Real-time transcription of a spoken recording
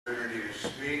opportunity to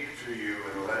speak to you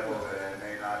at a level that I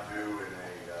may not do in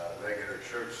a regular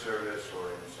church service or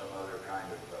in some other kind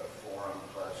of forum.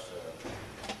 Plus,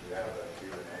 we have a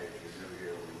Q&A. If you're new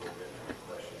here, we will get to a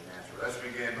question and answer. Let's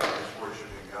begin by just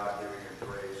worshiping God, giving Him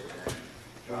praise, and then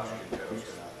Josh can get us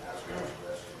and ask us the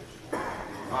rest of this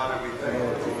morning. Father, we thank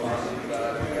you.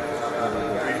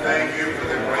 We thank you for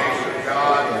the grace of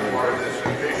God, for this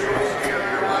efficiency of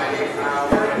your mighty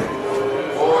power.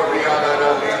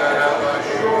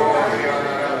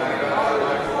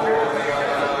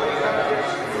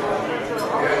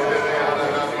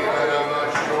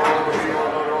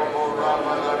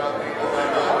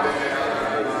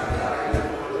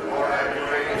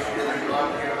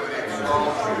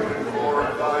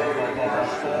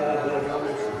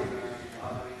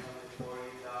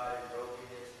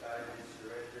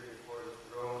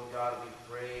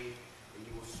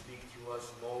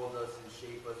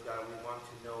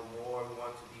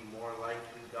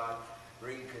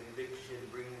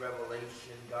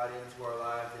 Into our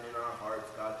lives and in our hearts,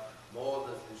 God.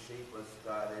 Mold us and shape us,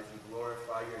 God, as we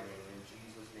glorify your name. In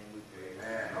Jesus' name we pray.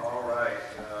 Amen. All right.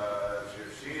 As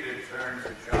you're seated, turn to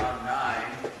John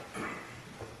 9.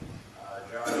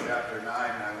 John chapter 9.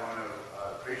 I want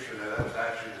to preach for that. That's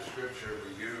actually the scripture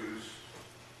we use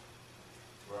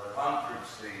for our conference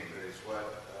theme. But it's what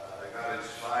I got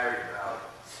inspired about.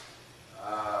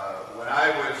 When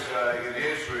I was in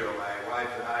Israel, my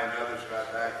wife and I and others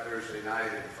got back Thursday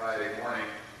night and Friday morning.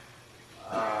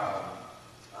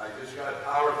 I just got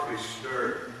powerfully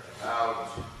stirred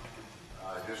about,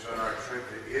 just on our trip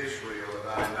to Israel,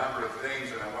 about a number of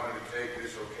things, and I wanted to take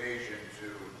this occasion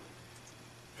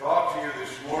to talk to you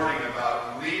this morning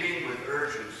about leading with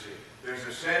urgency. There's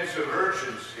a sense of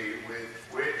urgency with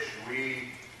which we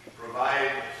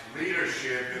provide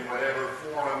leadership in whatever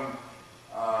forum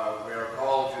we are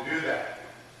called to do that.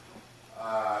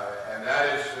 And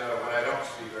that is what I don't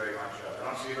see very much of. I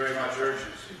don't see very much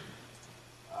urgency.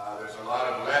 There's a lot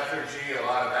of lethargy, a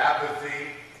lot of apathy,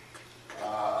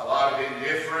 a lot of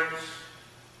indifference,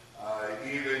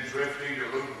 even drifting to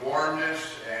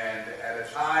lukewarmness, and at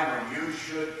a time when you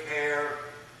should care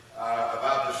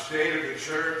about the state of the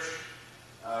church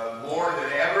more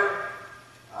than ever,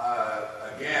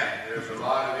 again, there's a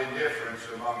lot of indifference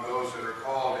among those that are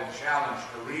called and challenged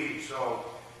to lead. So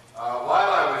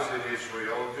while I was in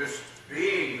Israel, just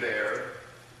being there,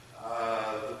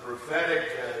 the prophetic,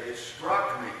 it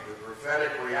struck me, the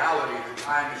prophetic reality, the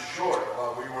time is short.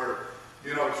 While we were,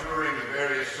 touring the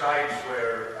various sites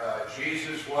where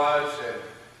Jesus was, and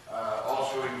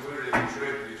also included in the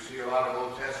trip, you see a lot of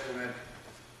Old Testament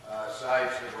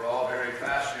sites that were all very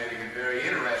fascinating and very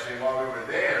interesting. While we were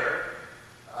there,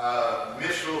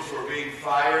 missiles were being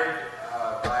fired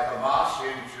by Hamas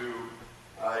into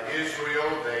Israel.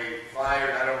 They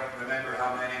fired, I don't remember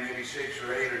how many, maybe 6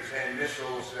 or 8 or 10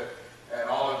 missiles, and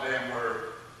all of them were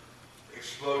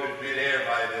exploded midair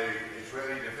by the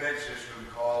Israeli defense system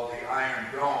called the Iron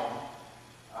Dome.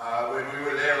 When we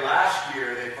were there last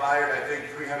year, they fired, I think,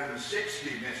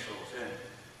 360 missiles. And,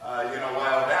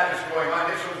 while that is going on,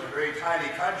 Israel is a very tiny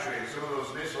country, and some of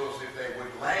those missiles, if they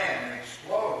would land and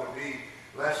explode, would be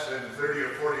less than 30 or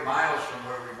 40 miles from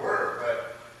where we were. But,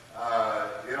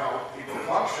 people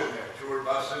function there. Tour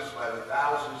buses by the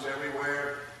thousands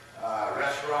everywhere.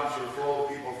 Restaurants are full.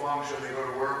 People function. They go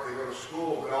to work. They go to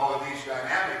school. But all of these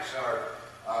dynamics are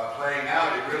playing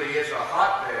out. It really is a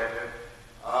hotbed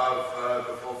of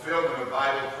the fulfillment of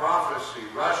Bible prophecy.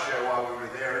 Russia, while we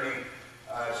were there, he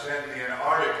sent me an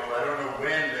article. I don't know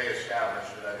when they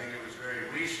established it. I think it was very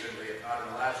recently, if not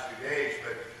in the last few days.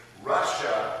 But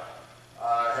Russia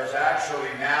has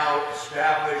actually now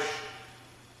established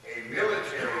a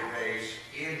military base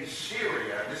in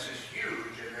Syria. This is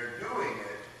huge, and they're doing it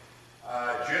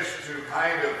just to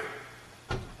kind of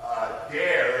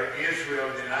dare Israel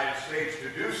and the United States to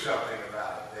do something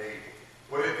about it. They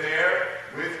put it there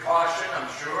with caution, I'm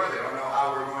sure. They don't know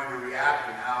how we're going to react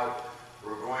and how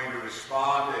we're going to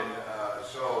respond, and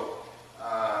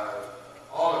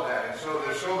all of that. And so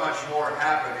there's so much more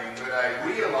happening, but I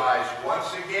realize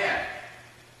once again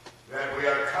that we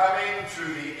are coming to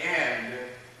the end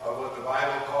of what the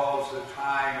Bible calls the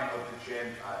time of the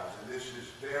Gentiles. And this is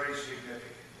very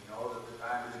significant. You know that the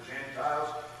time of the Gentiles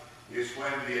is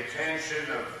when the attention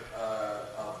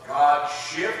of God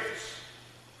shifts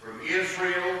from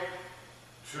Israel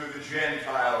to the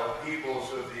Gentile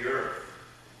peoples of the earth.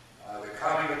 The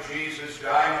coming of Jesus,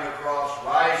 dying on the cross,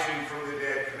 rising from the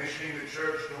dead, commissioning the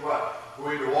church to what?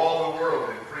 Go into all the world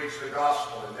and preach the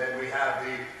gospel. And then we have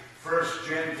the first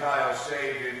Gentiles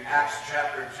saved in Acts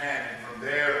chapter 10. And from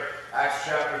there, Acts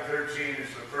chapter 13 is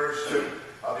the first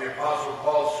of the Apostle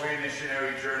Paul's 3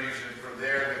 missionary journeys. And from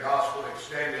there the gospel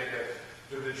extended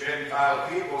to the Gentile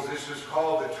peoples. This is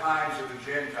called the times of the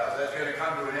Gentiles. That's going to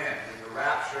come to an end with the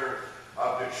rapture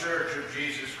of the church of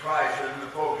Jesus Christ, and then the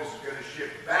focus is going to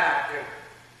shift back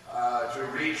to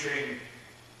reaching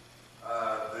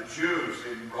the Jews.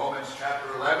 In Romans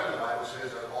chapter 11, the Bible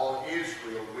says that all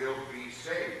Israel will be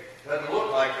saved. Doesn't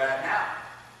look like that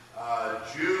now.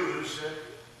 Jews,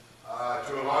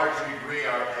 to a large degree,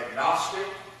 are agnostic,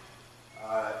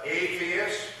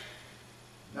 atheist,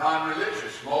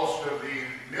 non-religious. Most of the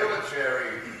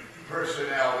military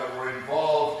personnel that were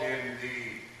involved in the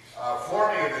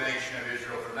forming of the nation of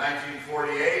Israel from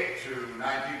 1948 to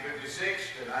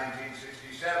 1956 to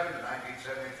 1967 to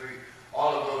 1973,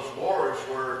 all of those wars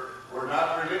were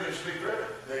not religiously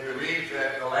driven. They believed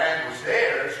that the land was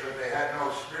theirs, but they had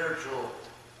no spiritual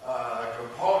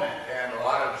component. And a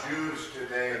lot of Jews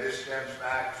today, and this stems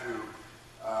back to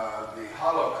the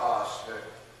Holocaust.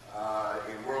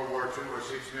 In World War II, where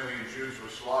 6 million Jews were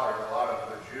slaughtered, a lot of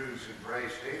the Jews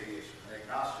embraced atheism and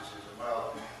agnosticism.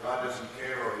 Well, God doesn't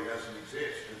care or he doesn't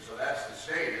exist. And so that's the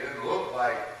state. It doesn't look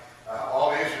like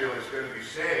all Israel is going to be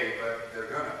saved, but they're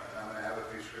going to. And I'm going to have a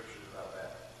few scriptures about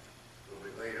that a little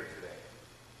bit later today.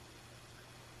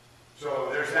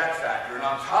 So there's that factor. And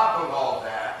on top of all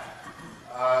that,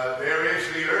 there is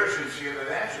the urgency of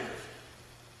evangelism.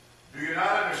 Do you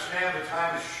not understand the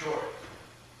time is short?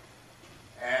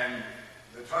 And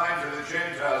the times of the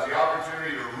Gentiles, the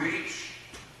opportunity to reach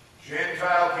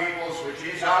Gentile peoples,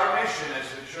 which is our mission as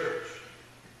the church,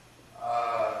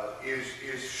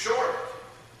 is short.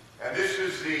 And this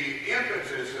is the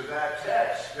impetus of that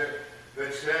text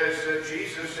that says that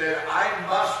Jesus said, I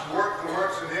must work the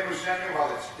works of him who sent me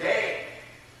while it's day.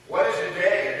 What is a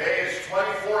day? A day is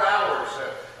 24 hours.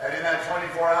 And in that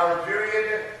 24-hour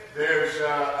period, there's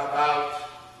about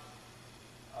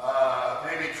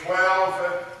maybe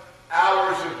 12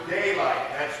 hours of daylight.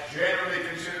 That's generally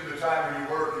considered the time when you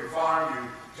work, you farm, you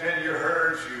tend your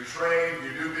herds, you trade,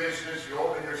 you do business, you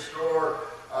open your store,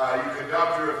 you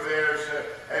conduct your affairs.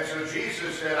 And so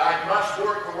Jesus said, I must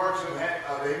work the works of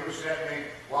him who sent me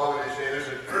while it is day. There's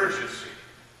an urgency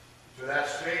to that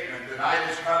statement. The night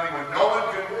is coming when no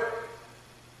one can work.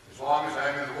 As long as I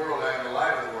am in the world, I am the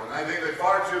light of the world. And I think that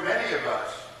far too many of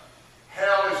us,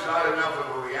 hell is not enough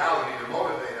of a reality to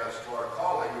motivate us to our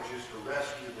calling, which is to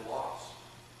rescue the lost.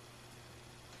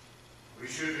 We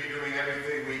should be doing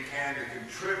everything we can to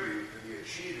contribute to the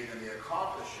achieving and the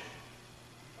accomplishing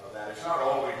of that. It's not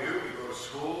all we do. We go to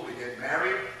school, we get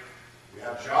married, we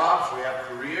have jobs, we have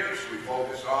careers, we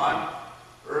focus on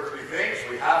earthly things.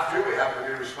 We have to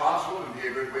be responsible and be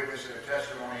a good witness and a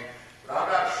testimony. But I'm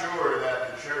not sure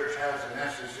that the church has the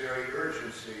necessary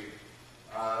urgency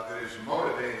that is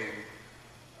motivating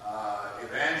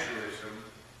evangelism.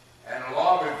 And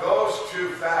along with those two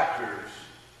factors,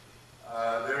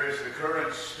 there is the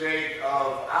current state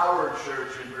of our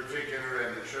church in particular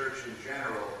and the church in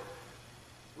general,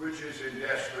 which is in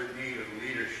desperate need of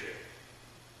leadership.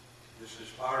 This is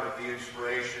part of the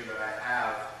inspiration that I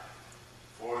have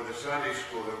for the Sunday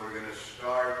school that we're going to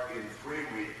start in 3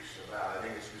 weeks. I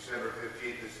think it's December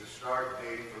 15th is the start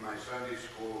date for my Sunday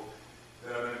school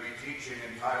that I'm going to be teaching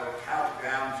entitled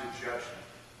Countdown to Judgment.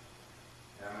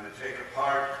 And I'm going to take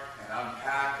apart and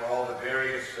unpack all the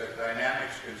various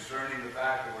dynamics concerning the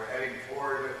fact that we're heading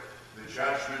toward the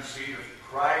judgment seat of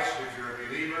Christ if you're a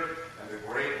believer, and the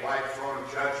great white throne of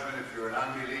judgment if you're an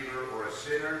unbeliever or a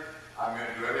sinner. I'm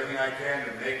going to do everything I can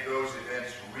to make those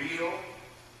events real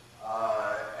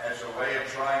as a way of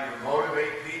trying to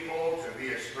motivate people to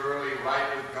be as thoroughly right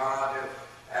with God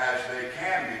as they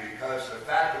can be, because the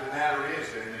fact of the matter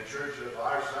is that in a church of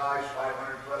our size, 500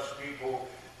 plus people,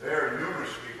 there are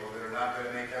numerous people that are not going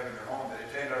to make heaven their home that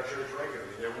attend our church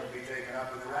regularly. They won't be taken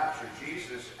up in the rapture.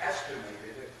 Jesus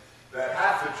estimated that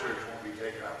half the church won't be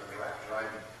taken up in the rapture.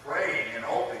 I'm praying and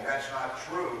hoping that's not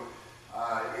true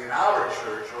in our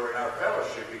church or in our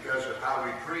fellowship because of how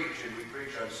we preach, and we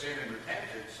preach on sin and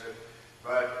repentance.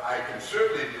 But I can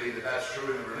certainly believe that that's true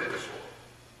in the religious world.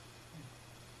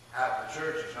 Half the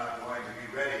church is not going to be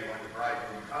ready when the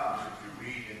bridegroom comes. If you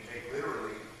read and take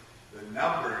literally the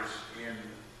numbers in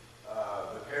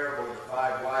the parable of the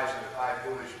 5 wise and the 5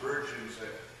 foolish virgins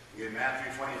in Matthew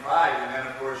 25, and then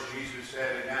of course Jesus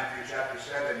said in Matthew chapter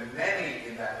 7, many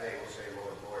in that day will say,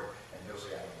 Lord, Lord, and he'll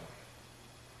say, I don't know.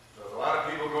 So there's a lot of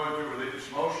people going through religious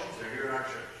motions. They're here in our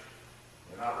church.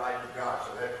 They're not right with God.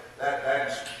 So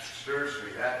that stirs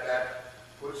me. That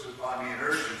puts upon me an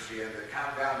urgency, and the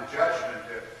countdown to judgment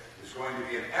is going to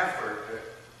be an effort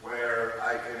where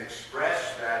I can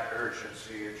express that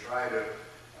urgency and try to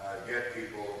get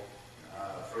people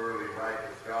thoroughly right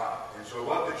with God. And so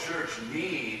what the church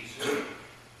needs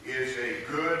is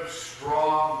a good,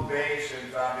 strong base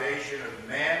and foundation of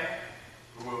men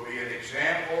who will be an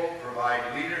example, provide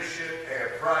leadership, pay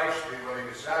a price, be willing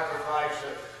to sacrifice,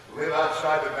 live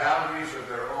outside the boundaries of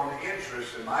their own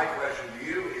interests. And my question to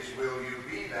you is, will you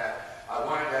be that? I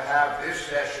wanted to have this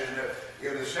session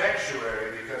in the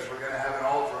sanctuary because we're going to have an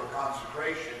altar of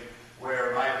consecration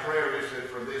where my prayer is that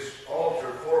from this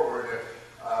altar forward,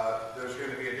 there's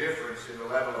going to be a difference in the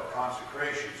level of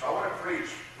consecration. So I want to preach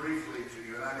briefly to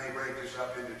you, and I may break this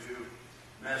up into two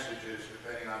messages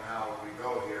depending on how we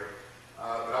go here.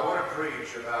 But I want to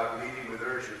preach about leading with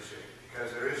urgency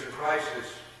because there is a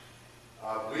crisis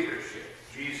of leadership.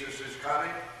 Jesus is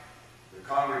coming. The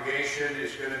congregation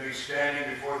is going to be standing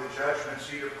before the judgment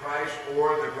seat of Christ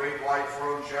or the great white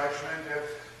throne judgment.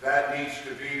 That needs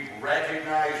to be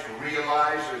recognized,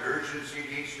 realized, and urgency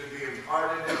needs to be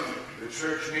imparted. The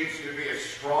church needs to be as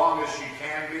strong as she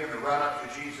can be in the run-up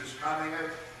to Jesus coming.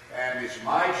 And it's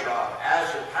my job as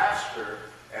a pastor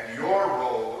and your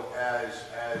role as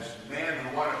men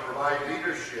who want to provide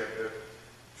leadership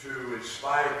to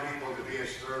inspire people to be as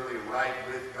thoroughly right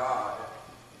with God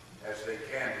as they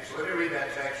can be. So let me read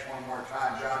that text one more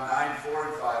time. John 9, 4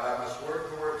 and 5. I must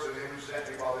work the works of him who sent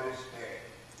me while it is day.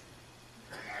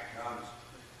 And that comes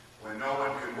when no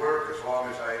one can work. As long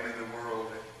as I am in the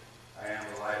world, I am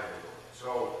the light of the world.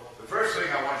 So the first thing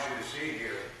I want you to see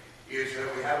here is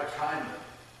that we have a time limit.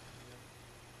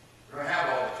 We don't have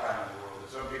all the time in the world.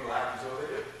 Some people act as though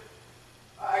they do.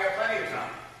 I got plenty of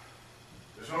time.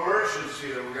 There's no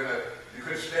urgency that you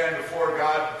could stand before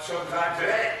God sometime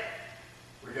today.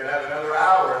 We could have another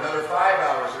hour, another 5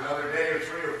 hours, another day or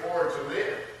 3 or 4 to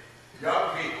live.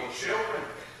 Young people, children,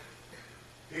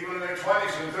 people in their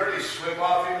 20s and 30s slip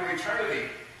off into eternity.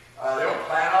 They don't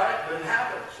plan on it, but it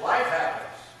happens. Life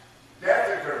happens.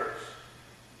 Death occurs.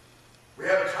 We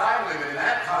have a time limit in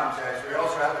that context. We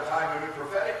also have a time limit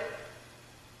prophetically.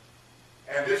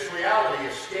 And this reality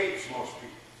escapes most people.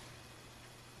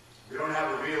 We don't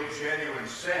have a real genuine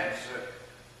sense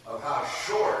of how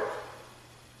short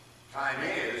time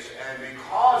is, and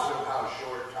because of how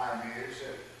short time is,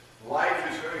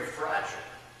 life is very fragile.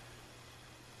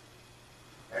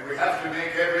 And we have to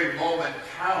make every moment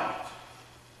count.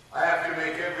 I have to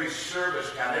make every service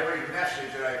count. Every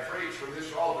message that I preach from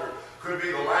this altar could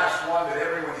be the last one that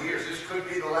everyone hears. This could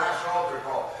be the last altar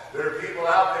call. There are people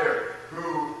out there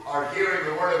who are hearing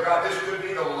the Word of God. This could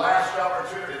be the last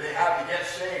opportunity they have to get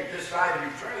saved this side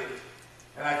of eternity.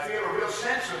 And I feel a real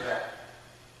sense of that.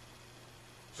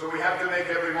 So we have to make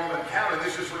every moment count, and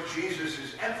this is what Jesus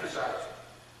is emphasizing.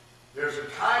 There's a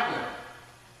time limit.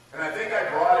 And I think I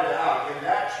brought it out in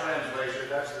that translation.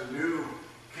 That's the New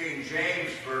King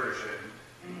James Version.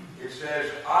 It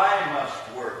says, I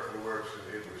must work the works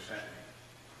of him who sent me.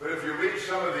 But if you read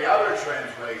some of the other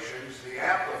translations, the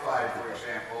Amplified, for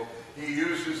example, he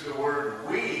uses the word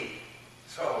we.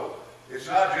 So it's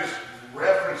not just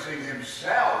referencing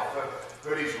himself,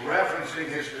 but he's referencing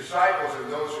his disciples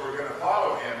and those who are going to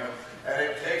follow him. And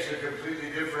it takes a completely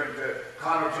different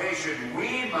connotation.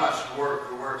 We must work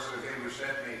the works of him who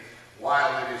sent me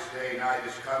while it is day. Night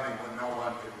is coming when no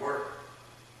one can work.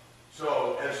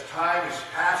 So as time is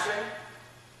passing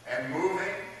and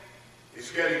moving,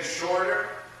 it's getting shorter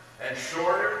and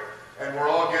shorter, and we're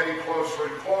all getting closer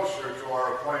and closer to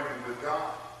our appointment with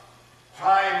God.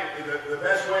 Time, the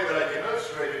best way that I can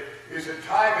illustrate it is that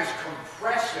time is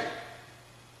compressing.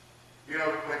 You know,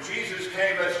 when Jesus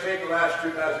came, let's take the last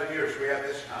 2,000 years, we have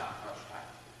this time, much time.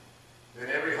 Then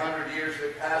every 100 years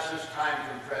that passes, time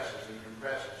compresses and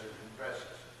compresses and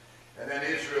compresses. And then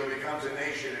Israel becomes a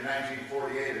nation in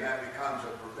 1948, and that becomes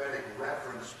a prophetic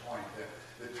reference point.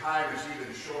 The time is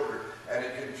even shorter, and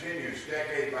it continues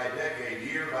decade by decade,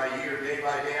 year by year, day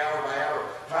by day, hour by hour.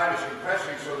 Time is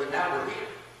compressing so that now we're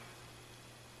here.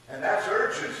 And that's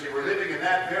urgency. We're living in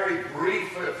that very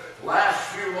brief last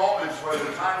few moments where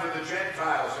the times of the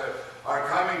Gentiles are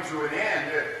coming to an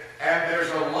end, and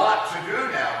there's a lot to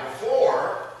do now.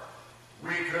 Before,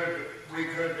 we could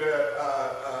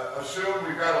assume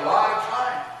we've got a lot of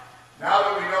time. Now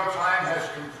that we know time has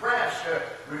compressed,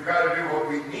 we've got to do what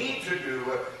we need to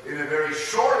do in a very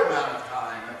short amount of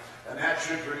time, and that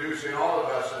should produce in all of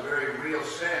us a very real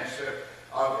sense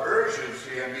of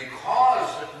urgency. And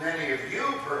because many of you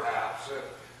perhaps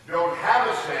don't have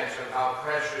a sense of how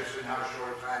precious and how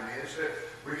short time is,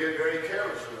 we get very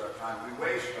careless with our time. We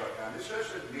waste our time. This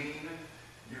doesn't mean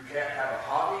you can't have a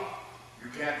hobby,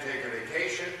 you can't take a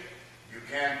vacation, you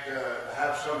can't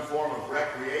have some form of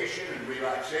recreation and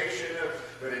relaxation,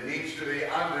 but it needs to be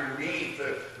underneath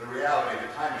the reality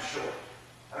that time is short.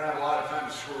 I don't have a lot of time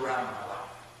to screw around in my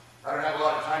life. I don't have a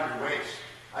lot of time to waste.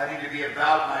 I need to be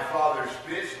about my Father's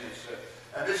business.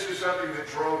 And this is something that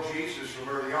drove Jesus from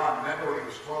early on. Remember when he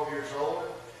was 12 years old,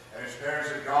 and his parents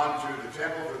had gone to the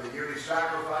temple for the yearly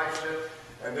sacrifice,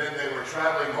 and then they were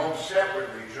traveling home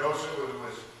separately. Joseph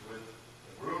was with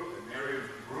the group, and Mary was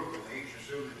with the group, and they each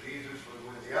assumed that Jesus was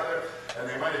with the other. And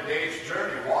they went a day's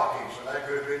journey walking, so that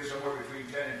could have been somewhere between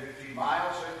 10 and 15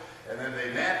 miles. And then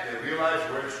they met, they realized,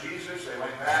 where's Jesus? They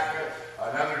went back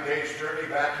another day's journey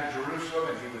back to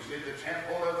Jerusalem, and he was in the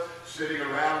temple, sitting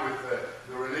around with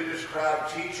the religious crowd,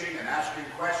 teaching and asking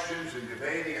questions and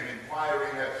debating and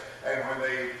inquiring. And when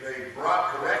they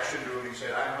brought correction to him, he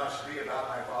said, I must be about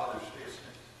my Father's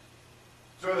business.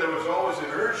 So there was always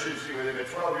an urgency with him at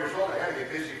 12 years old. I got to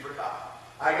get busy for God.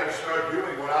 I got to start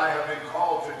doing what I have been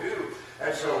called to do.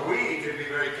 And so we can be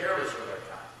very careless with our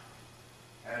time.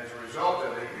 And as a result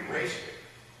of it, we waste it.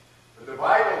 But the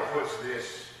Bible puts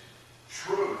this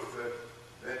truth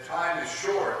that time is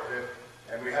short,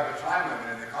 and we have a time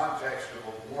limit in the context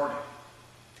of a warning.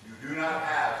 You do not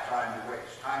have time to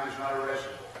waste. Time is not a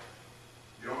reservoir.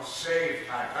 You don't save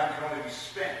time. Time can only be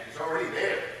spent. It's already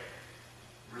there.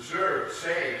 Reserved,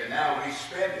 saved, and now we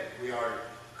spend it. We are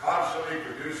constantly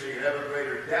producing an ever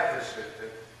greater deficit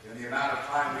in the amount of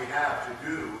time we have to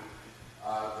do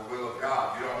the will of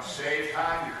God. You don't save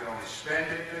time, you can only spend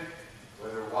it,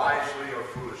 whether wisely or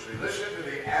foolishly. Listen to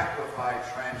the Amplified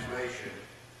translation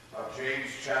of James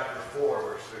chapter 4,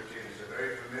 verse 13. It's a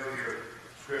very familiar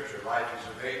scripture. Life is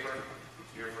a vapor.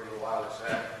 Here for a little while it's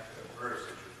that verse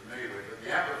that you're familiar with. But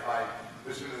the Amplified,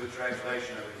 listen to the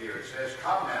translation of it here. It says,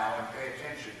 come now and pay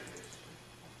attention to this.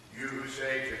 You who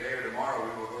say today or tomorrow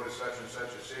we will go to such and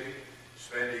such a city,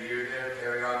 spend a year there,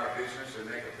 carry on our business, and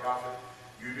make a profit.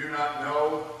 You do not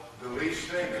know the least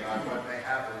thing about what may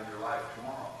happen in your life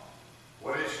tomorrow.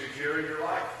 What is secure in your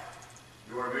life?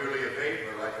 You are merely a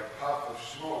vapor, like a puff of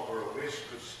smoke or a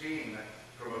wisp of steam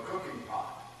from a cooking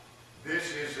pot.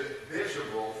 This is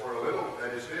visible for a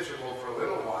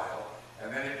little while,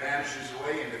 and then it vanishes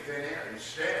away into thin air.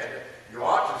 Instead, you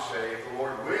ought to say, if the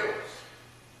Lord wills,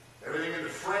 everything in the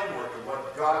framework of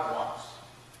what God wants.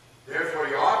 Therefore,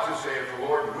 you ought to say, if the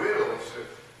Lord wills,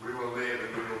 we will live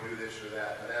and we will do this or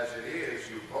that. But as it is,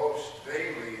 you boast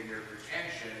vainly in your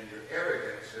pretension and your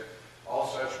arrogance, and all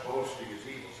such boasting is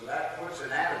evil. So that puts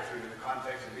an attitude in the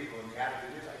context of evil, and the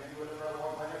attitude is, I can do whatever I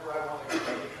want, whenever I want,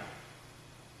 any time.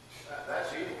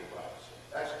 That's evil, the Bible says.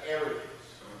 That's arrogance,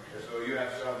 as though you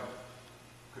have some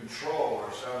control or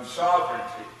some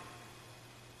sovereignty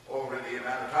over the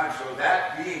amount of time. So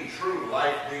that being true,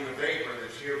 life being a vapor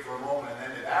that's here for a moment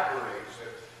and then evaporates,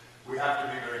 we have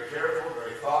to be very careful,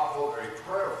 very thoughtful, very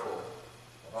prayerful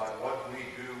about what we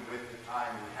do with the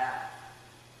time we have.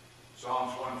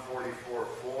 Psalms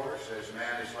 144:4 says,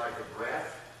 man is like a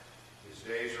breath. His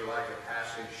days are like a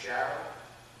passing shadow.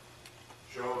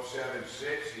 Job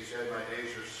 7:6, he said, my days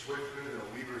are swifter than a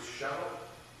weaver's shuttle,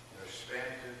 and are spent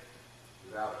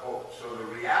without hope. So the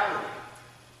reality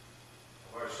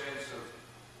of our sense of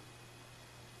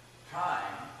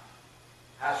time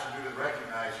has to do with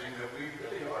recognizing that we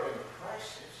really are in a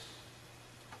crisis.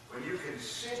 When you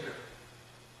consider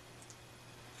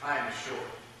time is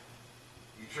short,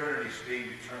 eternity is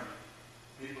being determined.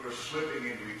 People are slipping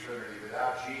into eternity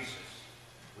without Jesus.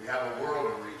 We have a world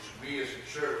to reach. We as a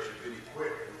church have been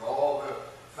equipped with all the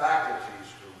faculties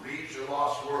to reach a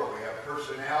lost world. We have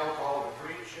personnel called to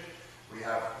preach it. We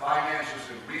have finances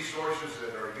and resources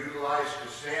that are utilized to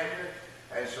send it.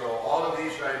 And so all of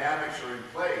these dynamics are in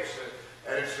place.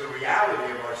 And it's the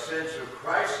reality of our sense of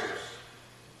crisis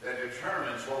that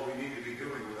determines what we need to be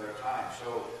doing with our time.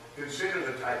 So consider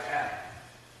the Titanic,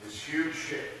 this huge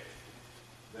ship.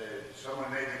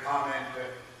 Someone made the comment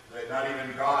that not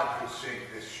even God could sink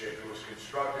this ship. It was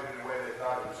constructed in a way they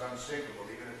thought it was unsinkable.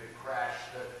 Even if it crashed,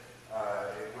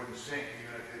 it wouldn't sink.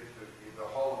 Even if the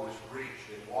hull was breached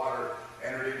and water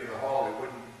entered into the hull, it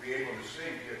wouldn't be able to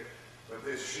sink. But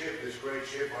this ship, this great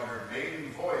ship on her maiden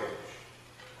voyage,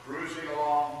 cruising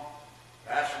along,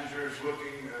 passengers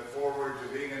looking forward to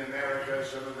being in America,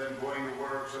 some of them going to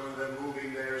work, some of them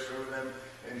moving there, some of them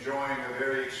enjoying a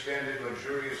very extended,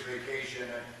 luxurious vacation,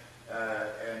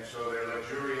 and so they're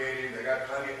luxuriating, they got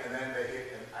plenty, and then they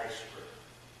hit an iceberg.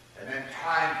 And then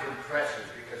time compresses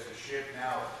because the ship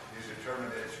now is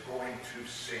determined that it's going to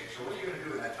sink. So what are you going to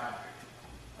do in that time period?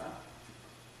 Huh?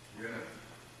 You're going to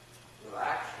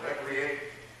relax,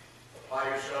 recreate, apply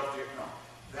yourself to it? No.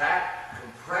 That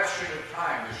compression of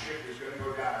time, the ship is going to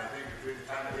go down. I think between the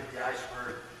time it hit the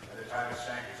iceberg and the time it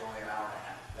sank, it's only an hour and a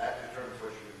half. That determines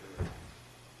what you're going to do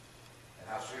and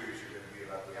how serious you're going to be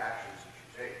about the actions that you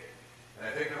take. And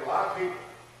I think that a lot of people,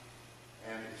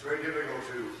 and it's very difficult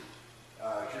to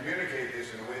communicate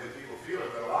this in a way that people feel it,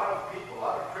 but a lot of people, a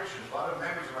lot of Christians, a lot of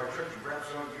members of our church, and perhaps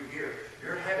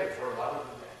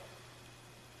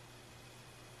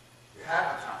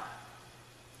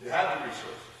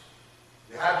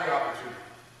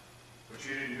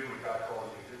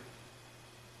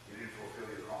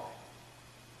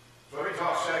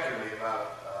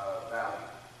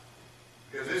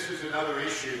is another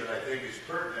issue that I think is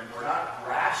pertinent. We're not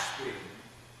grasping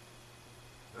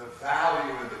the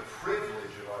value and the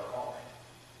privilege of our calling.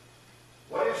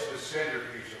 What is the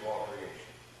centerpiece of all creation?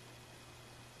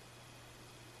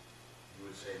 You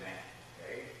would say man,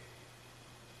 okay?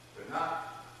 But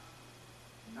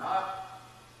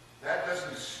that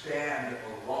doesn't stand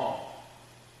alone.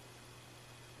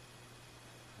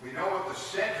 We know what the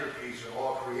centerpiece of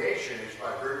all creation is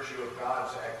by virtue of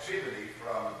God's activity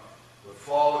from the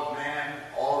fall of man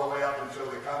all the way up until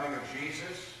the coming of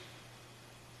Jesus,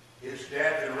 his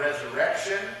death and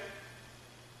resurrection,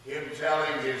 him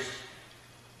telling his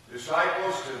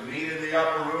disciples to meet in the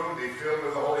upper room, be filled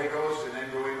with the Holy Ghost, and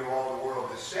then go into all the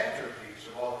world. The centerpiece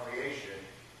of all creation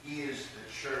is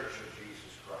the church of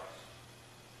Jesus Christ.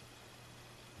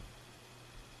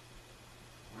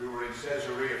 We were in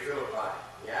Caesarea Philippi,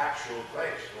 the actual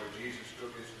place where Jesus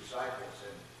took his disciples.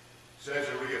 And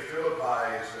Caesarea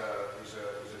Philippi is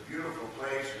a beautiful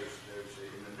place. There's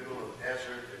in the middle of the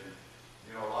desert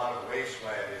and a lot of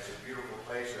wasteland. It's a beautiful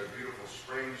place. There are beautiful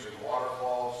springs and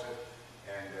waterfalls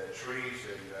and trees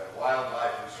and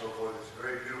wildlife and so forth. It's a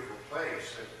very beautiful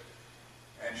place.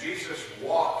 And Jesus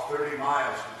walked 30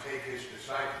 miles to take his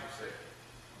disciples there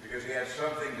because he had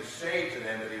something to say to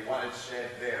them that he wanted said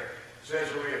there.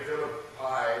 Caesarea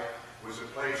Philippi was a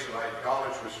place of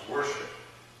idolatrous worship.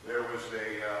 There was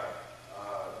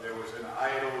an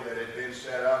idol that had been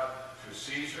set up to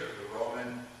Caesar, the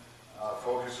Roman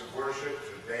focus of worship,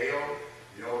 to Baal,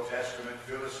 the Old Testament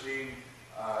Philistine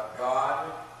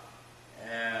god,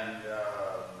 and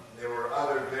there were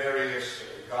other various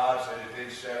gods that had been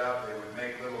set up. They would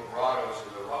make little grottos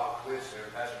in the rock cliffs there.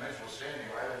 Pastor Mitch was standing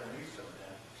right underneath some of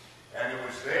them. And it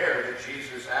was there that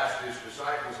Jesus asked his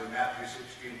disciples in Matthew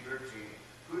 16:13,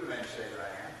 "Who do men say that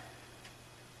I am?"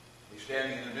 He's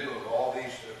standing in the middle of all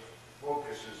these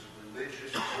focuses of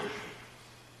religious worship.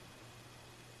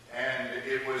 And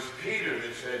it was Peter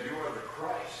that said, "You are the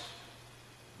Christ.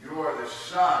 You are the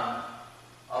Son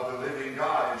of the living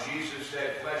God." And Jesus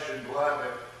said, "Flesh and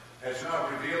blood has not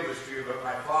revealed this to you, but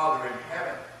my Father in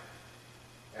heaven."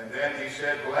 And then he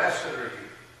said, "Blessed are you.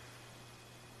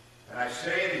 And I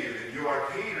say to you that you are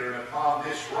Peter, and upon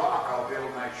this rock I'll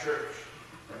build my church,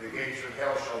 and the gates of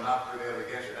hell shall not prevail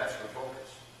against it." That's the focus.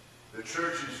 The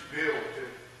church is built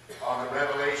on the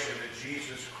revelation that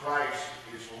Jesus Christ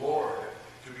is Lord,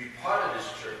 to be part of this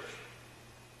church.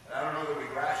 And I don't know that we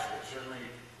grasp it. Certainly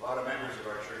a lot of members of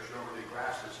our church don't really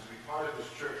grasp this. To be part of this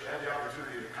church, have the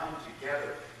opportunity to come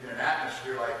together in an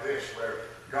atmosphere like this where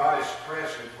God is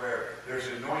present, where there's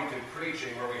anointed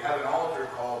preaching, where we have an altar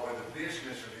call, where the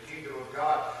business of the kingdom of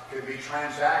God can be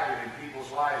transacted in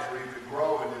people's lives, where you can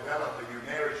grow and develop, and your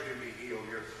marriage can be healed,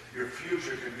 your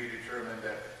future can be determined,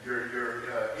 that your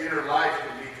inner life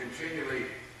can be continually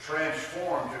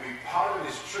transformed. To be part of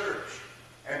this church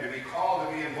and to be called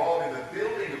to be involved in the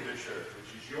building of the church,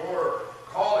 which is your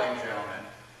calling, gentlemen.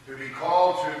 To be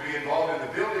called to be involved in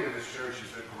the building of this church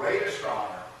is the greatest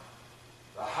honor,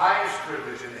 the highest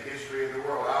privilege in the history of the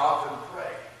world. I often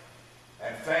pray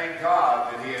and thank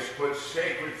God that he has put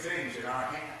sacred things in our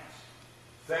hands.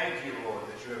 Thank you, Lord,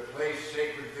 that you have placed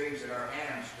sacred things in our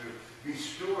hands to be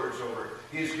stewards over.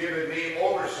 He's given me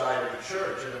oversight of the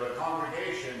church and of a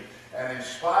congregation, and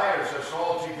inspires us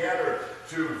all together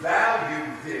to value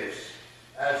this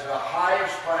as the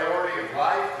highest priority of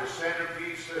life, the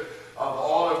centerpiece of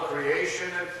all of creation,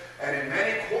 and in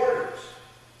many quarters.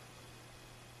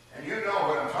 And you know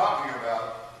what I'm talking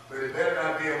about, but it better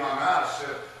not be among us.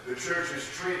 The church is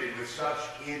treated with such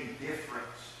indifference.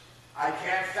 I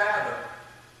can't fathom,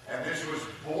 and this was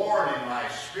born in my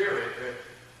spirit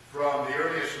from the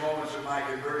earliest moments of my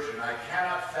conversion. I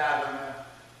cannot fathom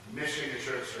missing a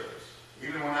church service.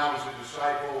 Even when I was a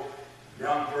disciple,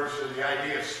 young person, the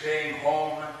idea of staying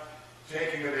home,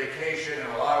 taking a vacation,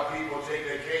 and a lot of people take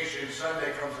vacation,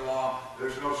 Sunday comes along,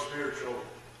 there's no spiritual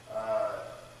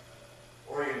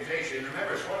orientation.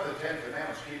 Remember, it's one of the 10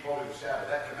 Commandments, keep holy the Sabbath.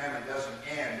 That commandment doesn't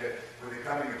end with the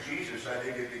coming of Jesus. I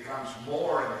think it becomes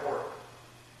more important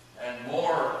and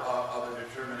more of a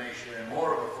determination and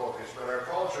more of a focus. But our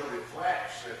culture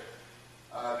reflects that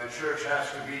the church has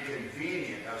to be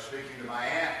convenient. I was speaking to my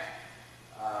aunt.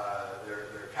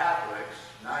 They're Catholics,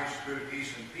 nice, good,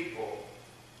 decent people.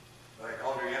 But I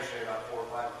called her yesterday about 4 or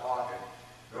 5 o'clock, and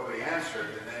nobody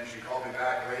answered. And then she called me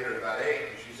back later at about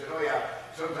 8, and she said, "Oh yeah,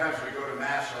 sometimes we go to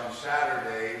Mass on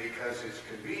Saturday because it's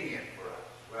convenient for us."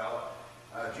 Well,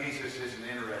 Jesus isn't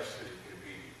interested in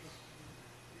convenience,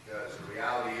 because the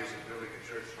reality is that building a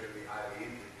church is going to be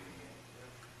highly inconvenient.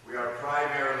 We are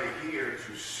primarily here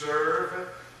to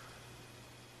serve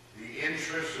the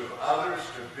interests of others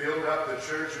to build up the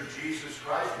church of Jesus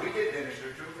Christ, we get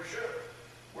ministered to for sure.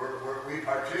 We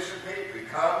participate, we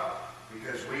come,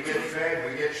 because we get fed,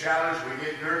 we get challenged, we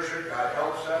get nurtured, God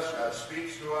helps us, God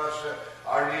speaks to us,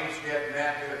 our needs get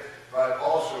met, but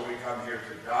also we come here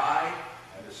to die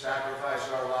and to sacrifice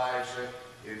our lives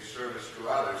in service to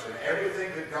others. And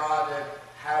everything that God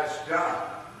has done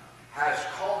has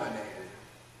culminated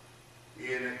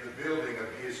in the building of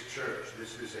his church.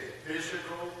 This is a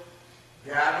physical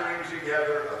gathering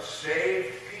together of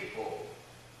saved people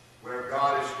where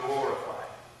God is glorified.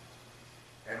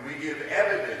 And we give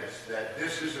evidence that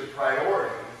this is a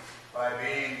priority by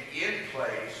being in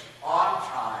place, on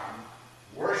time,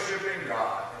 worshiping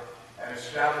God, and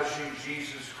establishing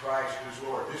Jesus Christ as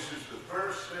Lord. This is the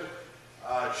first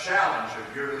challenge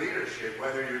of your leadership,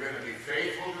 whether you're going to be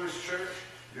faithful to his church,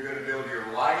 you're going to build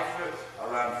your life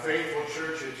around faithful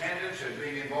church attendance and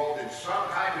being involved in some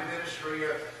kind of ministry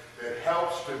that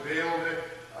helps to build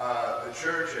the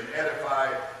church and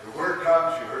edify. The word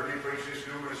comes, you've heard me preach this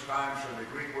numerous times, from the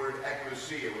Greek word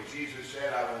ekklesia, when Jesus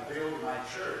said, I will build my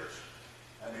church,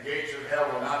 and the gates of hell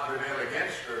will not prevail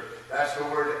against her. That's the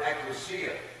word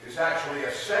ekklesia. It's actually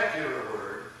a secular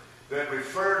word that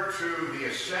referred to the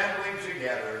assembling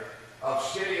together of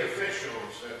city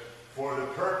officials for the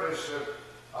purpose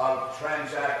of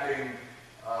transacting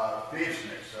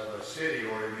business of a city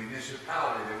or a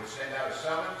municipality. They would send out a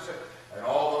summons, and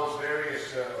all those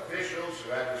various officials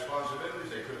who had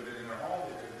responsibilities, they could have been in their home,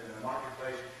 they could have been in the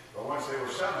marketplace, but once they were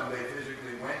summoned, they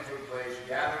physically went to a place,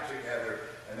 gathered together,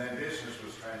 and then business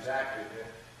was transacted.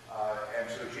 And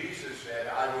so Jesus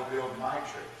said, I will build my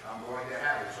church. I'm going to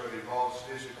have it. So it involves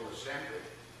physical assembly.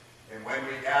 And when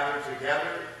we gather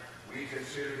together, we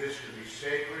consider this to be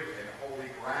sacred and holy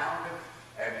ground,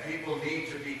 and people need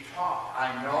to be taught.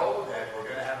 I know that we're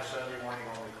going to have a Sunday morning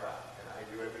only crowd, and I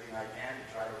do everything I can to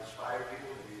try to inspire people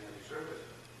to be in every service.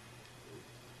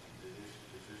 This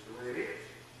is the way it is.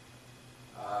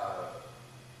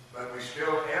 But we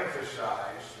still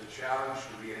emphasize the challenge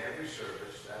to be in every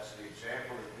service. That's the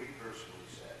example that we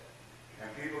personally set. And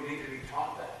people need to be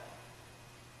taught that.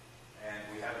 And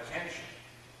we have a tension.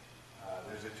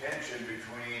 There's a tension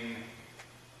between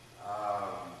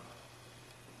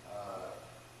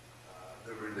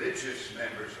the religious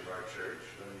members of our church.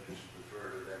 Let me just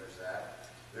refer to them as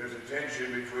that. There's a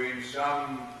tension between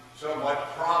some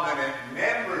somewhat prominent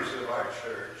members of our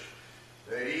church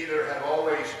that either have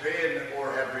always been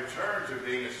or have returned to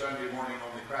being a Sunday morning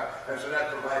only crowd. And so that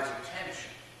provides a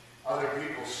tension. Other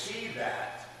people see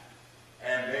that,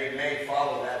 and they may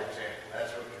follow that example.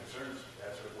 That's what concerns me.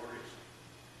 That's what worries me.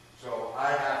 So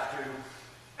I have to,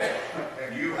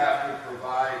 and you have to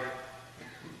provide,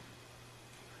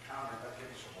 give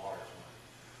me some water.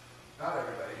 Not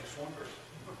everybody, just one person.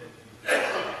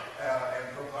 And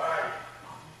provide,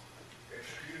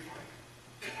 excuse me.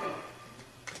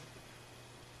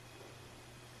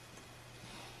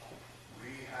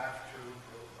 We have to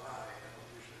provide, I don't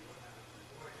usually run out of my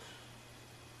voice.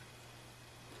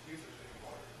 See if there's any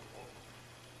water in the bowl.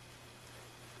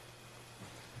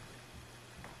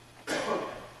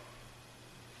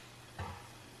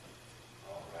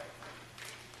 All right.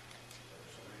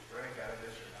 Somebody's drank out of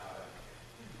this or not?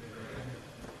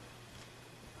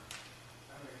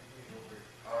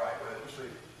 All right, well, let's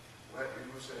leave it.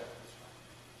 We'll sit down. That's fine.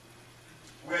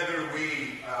 Whether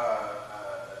we,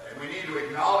 and we need to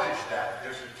acknowledge that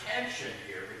there's a tension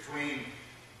here between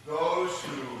those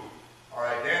who are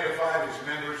identified as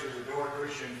members of the Door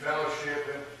Christian Fellowship,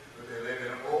 but they live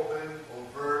in open,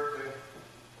 overt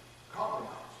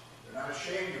compromise. They're not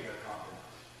ashamed of their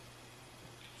compromise.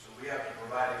 So we have to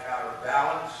provide a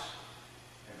counterbalance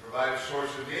and provide a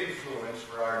source of influence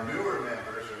for our newer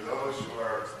members or those who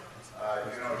are,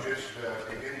 just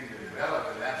beginning to develop.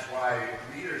 And that's why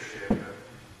leadership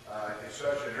is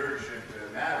such an urgent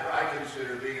matter. I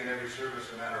consider being in every service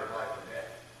a matter of life and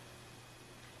death.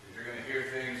 Because you're going to hear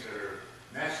things that are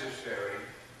necessary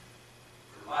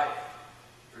for life,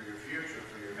 for your future,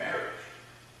 for your marriage.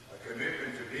 A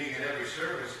commitment to being in every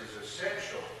service is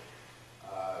essential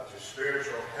to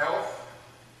spiritual health.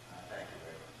 Thank you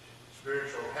very much.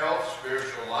 Spiritual health,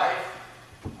 spiritual life.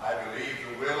 I believe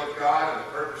the will of God and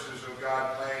the purposes of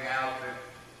God playing out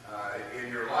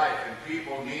in your life. And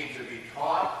people need to be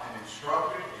taught and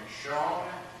instructed and shown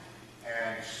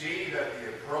and see that the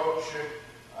approach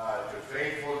to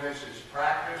faithfulness is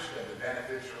practiced and the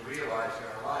benefits are realized in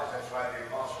our lives. That's why the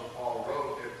Apostle Paul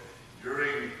wrote that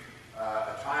during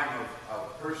a time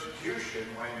of persecution,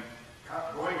 when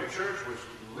going to church was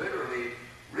literally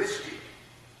risky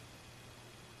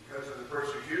because of the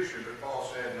persecution. But Paul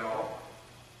said, no,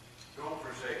 don't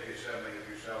forsake the assembling of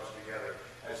yourselves together,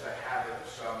 as the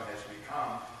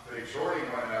exhorting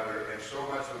one another, and so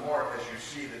much the more as you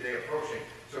see the day approaching.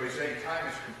 So he's saying time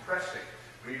is compressing.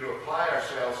 We need to apply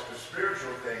ourselves to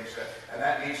spiritual things, and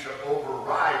that needs to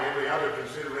override every other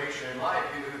consideration in life.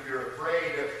 Even if you're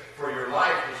afraid for your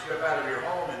life to step out of your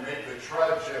home and make the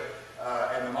trudge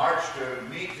and the march to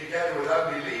meet together with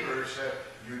unbelievers,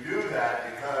 you do that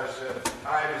because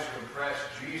time is compressed.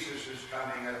 Jesus is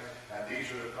coming, and these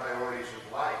are the priorities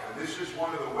of life. And this is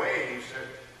one of the ways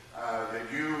that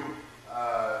you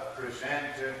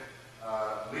present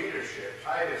leadership.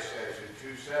 Titus says in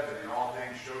 2:7, in all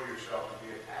things show yourself to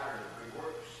be a pattern of good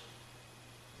works.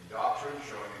 In doctrine,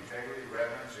 showing integrity,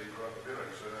 reverence,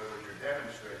 incorruptibility. So in other words, you're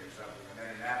demonstrating something. And then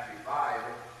in Matthew 5,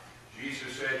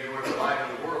 Jesus said, you are the light of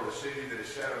the world. The city that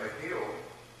is set on a hill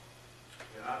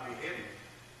cannot be hidden.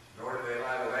 Nor do they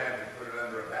light a lamp and put it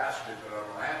under a basket, but on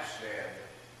a lampstand.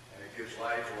 And it gives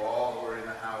light to all who are in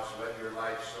the house. Let your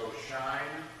light so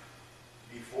shine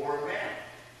before men,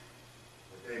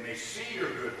 that they may see your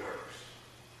good works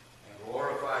and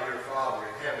glorify your Father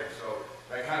in heaven. So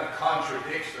that kind of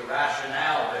contradicts the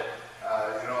rationale that,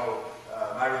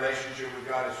 my relationship with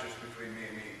God is just between me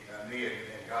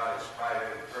and God is private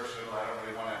and personal. I don't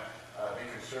really want to be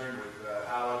concerned with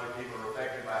how other people are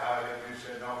affected by how I live. You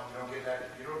said, no, you don't get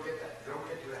that. You don't get that. You don't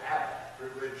get to have that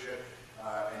privilege,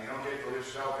 and you don't get to live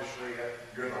selfishly.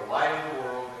 You're the light of the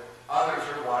world. Others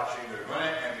are watching. They're going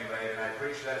to emulate. And I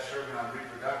preached that sermon on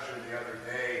reproduction the other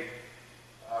day,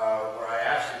 where I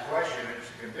asked the question, and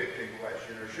it's a convicting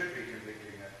question, or should be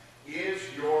convicting, is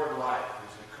your life,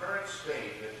 is the current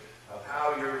state of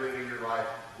how you're living your life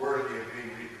worthy of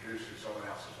being reproduced in someone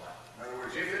else's life? In other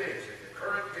words, if it is, if the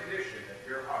current condition of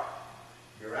your heart,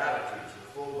 your attitudes, the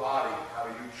full body, how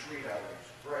you treat others,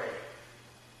 pray,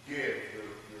 give,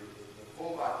 the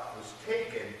full body was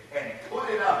taken and put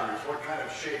in others, what kind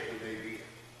of shape would they be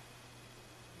in?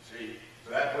 You see?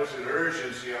 So that puts an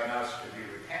urgency on us to be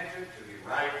repentant, to be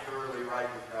right, thoroughly right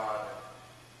with God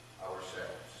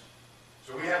ourselves.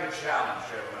 So we have a challenge,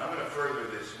 gentlemen. I'm going to further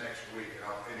this next week, and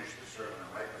I'll finish the sermon.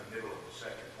 I'm right in the middle of the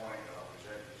second point, and I'll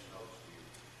present these notes to you.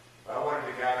 But I wanted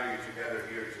to gather you together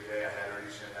here today. I had already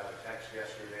sent out a text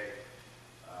yesterday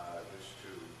just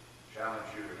to challenge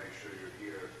you to make sure you're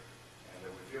here, and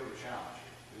that we feel the challenge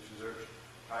here. This is urgent.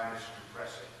 Time is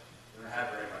compressing. We don't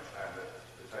have very much time.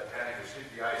 The Titanic has hit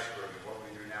the iceberg, and what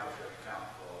we do now is going to count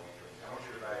for all eternity. I want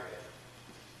you to bow your head.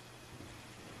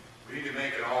 We need to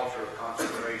make an altar of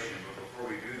consecration, but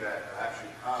before we do that, perhaps you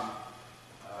come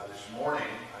this morning.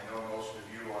 I know most of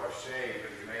you are saved,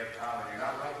 but you may have come and you're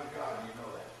not right with God, and you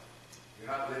know that.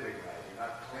 You're not living right. You're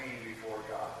not clean before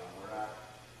God. And we're not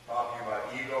talking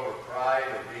about ego or pride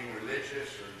or being religious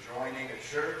or joining a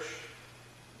church.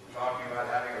 We're talking about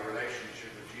having a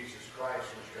relationship with Jesus Christ,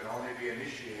 which can only be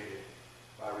initiated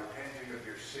by repenting of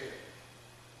your sin.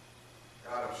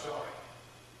 God, I'm sorry.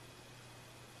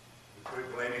 We quit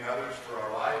blaming others for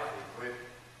our life. We quit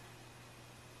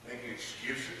making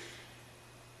excuses.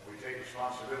 And we take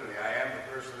responsibility. I am the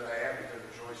person that I am because of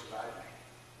the choices I've made.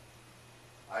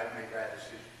 I didn't make that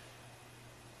decision.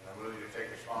 And I'm willing to take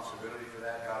responsibility for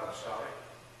that. God, I'm sorry.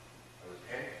 I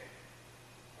repent.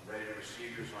 I'm ready to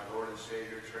receive you as my Lord and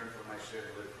Savior. Turn from my sin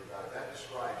and live for God. If that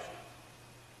describes you,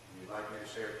 and you'd like me to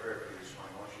say a prayer for you this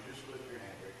morning, why don't you just lift your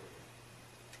hand very quickly.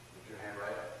 Lift your hand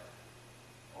right up.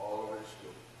 All over this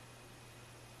building.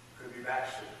 Could be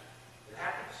backslidden. It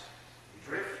happens. We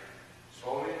drift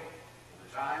slowly over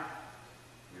time.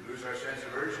 We lose our sense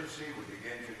of urgency. We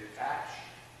begin to detach.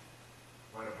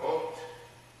 When a boat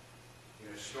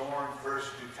in a storm first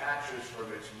detaches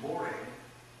from its mooring,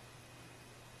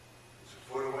 it's a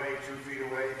foot away, 2 feet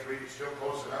away, 3, still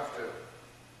close enough to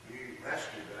be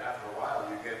rescued, but after a while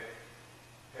you get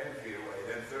 10 feet away,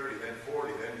 then 30, then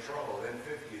 40, then trouble, then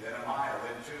 50, then a mile,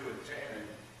 then 2 and 10, and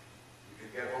you can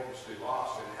get hopelessly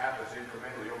lost, and it happens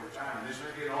incrementally over time. And this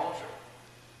may be an altar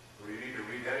where you need to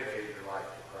rededicate your life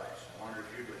to Christ. I wonder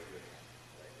if you'd lift your hand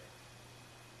right there.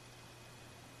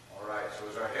 All right, so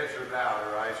as our heads are bowed,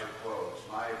 our eyes are closed,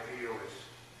 my appeal is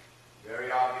very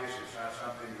obvious. It's not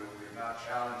something that we have not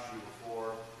challenged you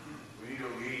before. We need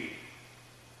to lead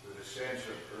with a sense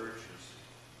of urgency.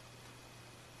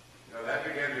 You know, that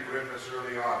began to grip us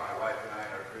early on, my wife and I,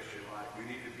 in our Christian life. We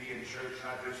need to be in church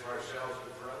not just for ourselves,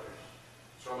 but for others.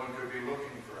 Someone could be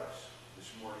looking for us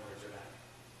this morning or tonight.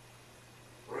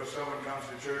 What if someone comes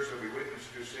to church that we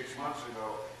witnessed to 6 months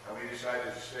ago, and we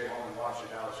decided to stay home and watch the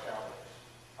Dallas Cowboys?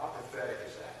 How pathetic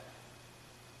is that?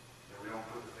 That we don't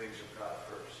put the things of God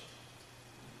first.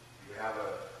 We have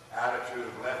an attitude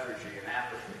of lethargy and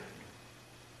apathy.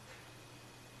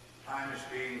 Time is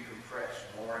being compressed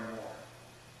more and more.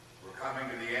 We're coming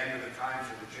to the end of the times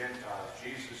of the Gentiles.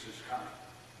 Jesus is coming.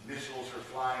 Missiles are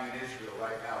flying in Israel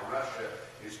right now. Russia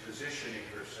is positioning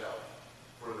herself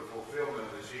for the fulfillment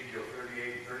of Ezekiel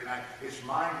 38 and 39. It's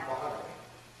mind-boggling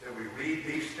that we read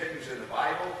these things in the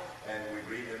Bible and we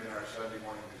read them in our Sunday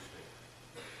morning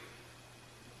newspaper.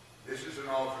 This is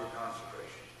an altar of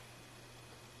consecration.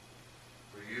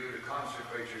 For you to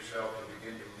consecrate yourself, to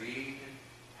begin to lead,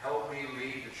 help me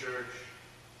lead the church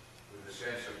with a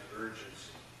sense of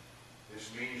urgency. This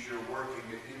means you're working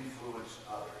to influence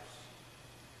others.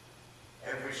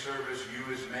 Every service, you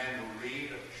as men who lead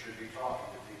should be talking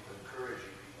to people, encouraging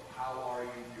people. How are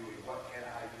you doing? What can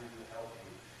I do to help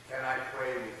you? Can I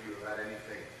pray with you about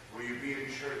anything? Will you be in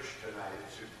church tonight?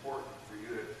 It's important for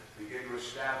you to begin to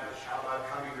establish. How about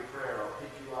coming to prayer? I'll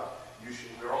pick you up. There's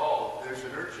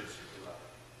an urgency to it.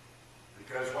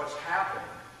 Because what's happened,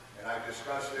 and I've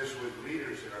discussed this with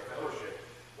leaders in our fellowship,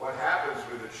 what happens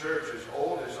with a church as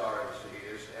old as ours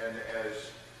is and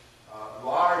as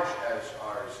large as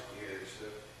ours is,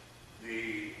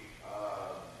 the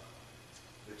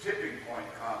tipping point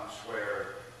comes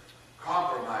where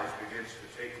compromise begins to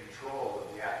take control of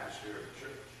the atmosphere of the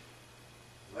church.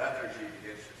 Lethargy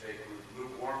begins to take root.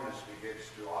 Lukewarmness begins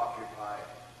to occupy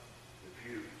the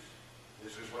pews.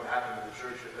 This is what happened to the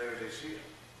church at Laodicea.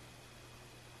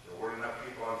 There weren't enough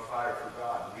people on fire for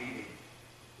God, leading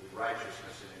with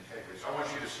righteousness and integrity. So I want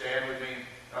you to stand with me.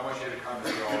 I want you to come to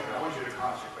the altar. I want you to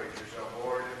consecrate yourself.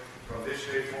 Lord, from this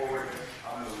day forward,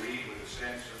 I'm going to lead with a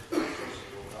sense of urgency,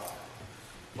 oh God.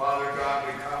 Father God,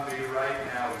 we come to you right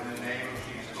now in the name of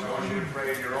Jesus. I want you to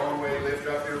pray in your own way. Lift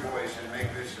up your voice and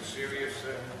make this a serious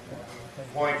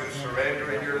point of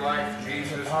surrender in your life.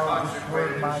 Jesus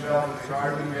consecrated himself in the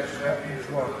Garden of Gethsemane to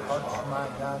the will of his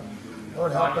Father.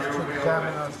 Lord, help us to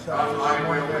examine ourselves this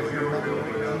morning as your men of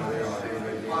Jesus.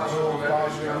 Oh,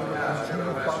 Father,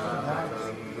 continue, Father,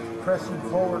 pressing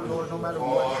forward, Lord, no matter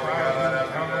what trials we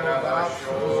encounter, Lord, the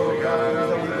obstacles, Lord God, things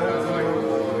that we go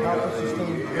through. Help us to stay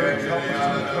encouraged. Help us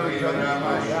to encourage others,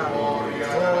 my God. Oh,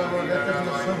 Lord, let there be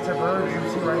a sense of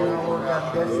urgency right now, Lord God,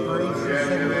 desperation,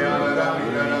 sympathy, Lord God,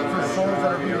 for souls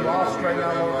that are being lost right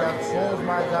now, Lord God, souls,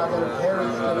 my God, that are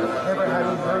perished, that never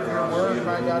having heard your word,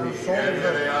 my God, and souls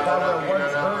that, Father, that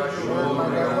once heard your word, my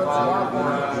God, once walked with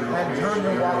you and turned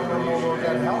to walk with you, Lord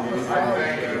God. Help us, Father,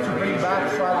 to bring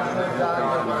backsliders, Lord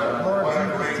God, Lord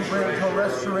Jesus, to bring to a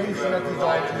restoration at these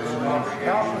altars.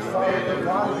 Help us, Father, that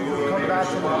God, we will come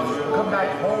back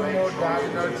home, Lord God,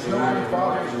 and our children,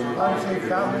 Father, unsaved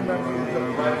family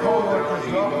members, co-workers,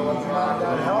 loved ones, my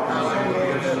God. Help us, oh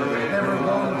Lord, that never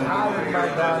growing tired, my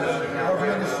God, of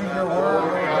ministering your word,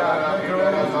 Lord God. Let there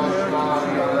always be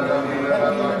urgency, Lord. That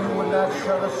the enemy would not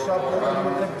shut us up, Lord, and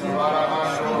would continue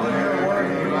speaking your word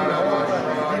and bringing hope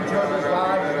into others'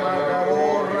 lives, my God.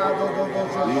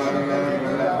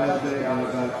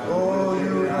 Oh,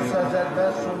 use us as that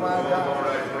vessel, my God.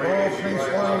 Oh, place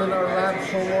oil in our lamps,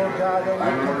 oh Lord God, that we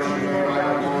continue, Lord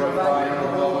God, to be a light in the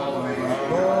world.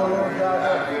 Oh, Lord God,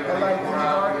 a light in the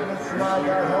darkness, my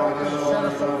God. Help us, set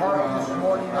us apart this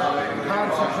morning.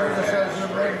 Consecrate us as your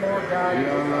men, Lord God.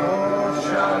 Oh,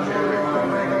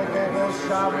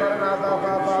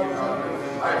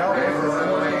 help us this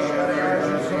morning, Lord God, as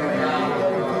you submit and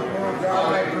dedicate, Lord God,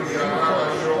 my pursuit for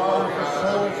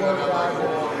souls, Lord God.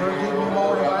 Forgive me,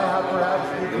 Lord, if I have perhaps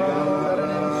become, Lord, that in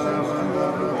any sense to you,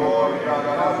 Lord God,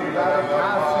 Father God, a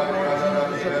passive, Lord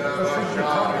Jesus, to simply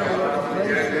comfortable or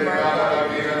complacent, my God.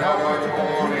 Help us to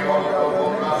continue, Lord God, there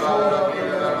are many souls out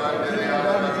there that are taking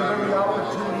advantage of every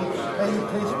opportunity that you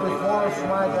place before us,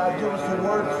 my God. Give us the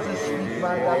words to speak,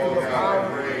 my God, through the power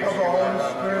of the Holy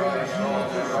Spirit in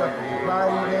Jesus'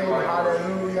 mighty name.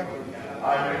 Hallelujah.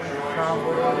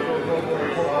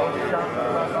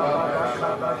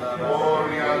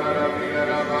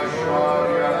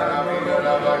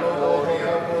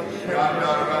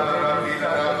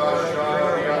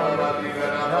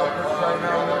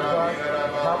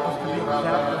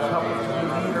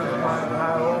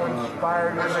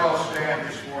 Let's all stand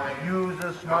this morning. Use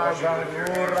us, I my want you to God. lift your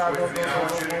hands with me. I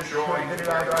want you to join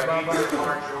together. I need your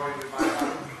heart joined with my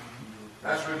heart.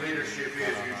 That's what leadership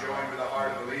is. You join with the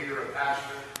heart of the leader, a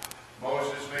pastor.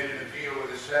 Moses made an appeal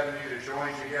with the 70 to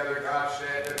join together. God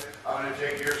said, I'm going to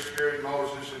take your spirit,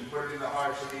 Moses, and put it in the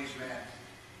hearts of these men.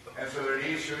 And so there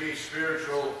needs to be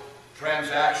spiritual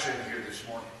transaction here this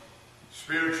morning.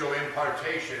 Spiritual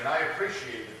impartation. And I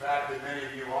appreciate the fact that many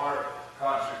of you are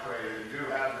consecrated and do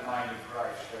have the mind of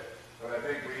Christ. But I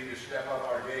think we need to step up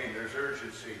our game. There's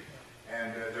urgency.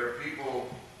 And there are people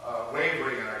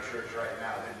wavering in our church right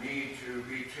now that need to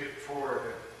be tipped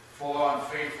toward full-on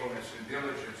faithfulness and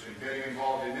diligence in getting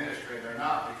involved in ministry. They're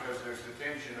not, because there's the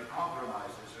tension of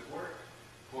compromises at work,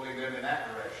 pulling them in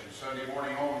that direction. Sunday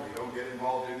morning only, don't get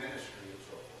involved in ministry and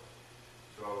so forth.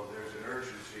 So there's an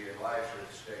urgency and lives are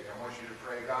at stake. I want you to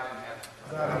pray, God in heaven.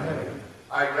 God in heaven.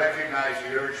 I recognize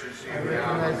the urgency of the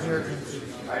hour.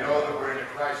 I know that we're in a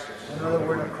crisis. I know that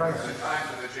we're in a crisis. The times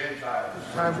of the Gentiles.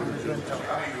 The times of the Gentiles.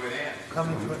 Coming to an end.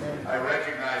 Coming to an end. I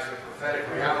recognize the prophetic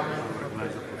reality.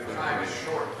 The time is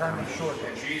short. Time is short.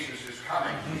 And Jesus is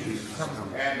coming. Jesus is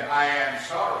coming. And I am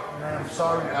sorry. And I am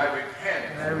sorry. And I repent.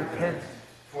 And I repent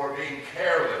for being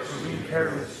careless. for being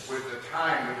careless with the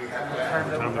time that we have time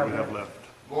left. that we have left.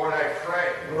 Lord, I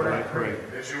pray. Lord, I pray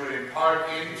that you would impart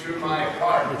into my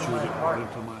heart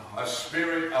a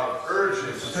spirit of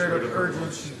urgency. spirit of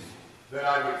urgency That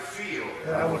I would feel.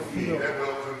 that I would feel That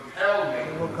will compel me.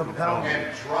 that will compel me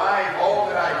And drive all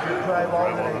that I to do. drive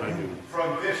all that I do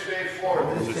From this day from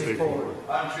forward. this day forward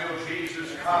Until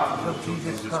Jesus comes. until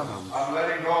Jesus comes. I'm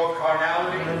letting go of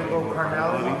carnality. Letting go of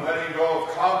carnality, I'm letting go of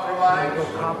letting compromise. go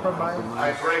of compromise,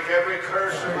 I break every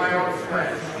curse of my own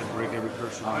flesh. Break every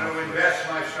curse I'm going to invest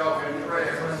myself in prayer.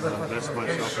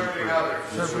 In serving others.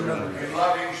 serving others, In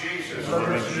loving Jesus.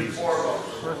 First and foremost.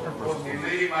 first and foremost, In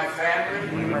leading my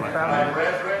family. my My family,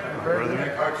 brethren. brethren,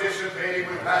 And participating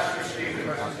with Pastor Stephen.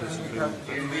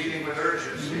 in In leading with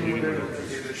urgency. In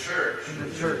the church.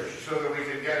 the church, So that we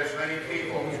can get as many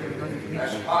people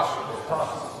as as possible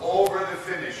possible, over the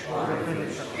finish line.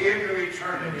 finish line, Into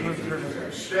eternity. into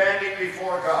eternity, Standing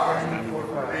before God. before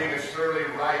God, Being as thoroughly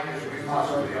right as we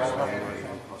possibly all can be.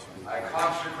 I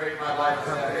consecrate my life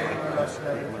to that end. bless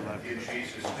that end. In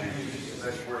Jesus' name.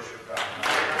 Let's worship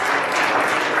God.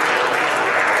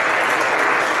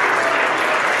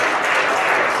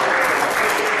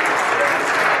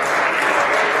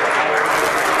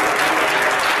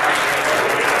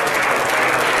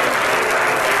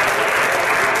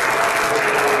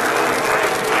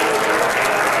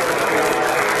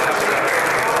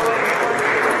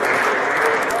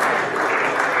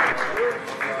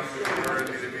 You're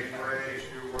worthy to be praised.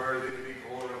 You're worthy to be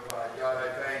glorified. God, I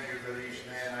thank you for these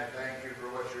men. I thank you for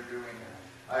what you're doing.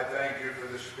 I thank you for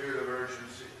the spirit of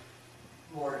urgency.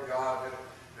 Lord God,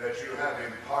 that you have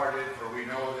imparted, for we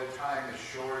know that time is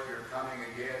short. You're coming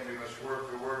again. We must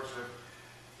work the works of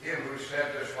him who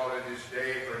sent us while it is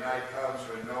day, for night comes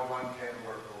when no one can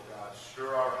work, O God.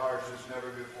 Stir our hearts as never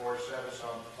before. Set us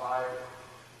on fire.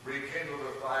 Rekindle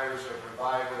the fires of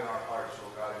revival in our hearts, O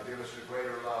God, and give us a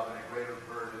greater love and a greater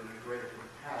burden and a greater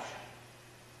compassion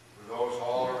for those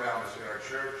all around us in our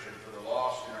church and for the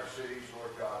lost in our cities,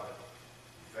 Lord God.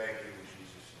 Thank you in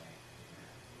Jesus' name.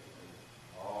 Amen.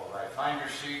 All right. Find your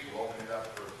seat. We'll open it up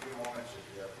for a few moments if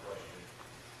you have questions.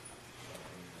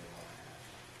 Something you may want to ask.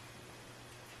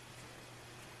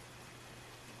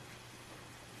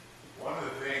 One of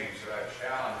the things that I've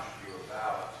challenged you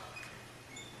about,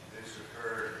 this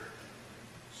occurred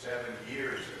 7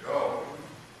 years ago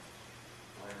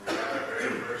when we had our very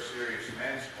first serious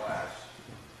men's class,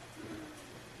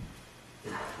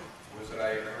 was that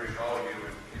I encouraged all of you to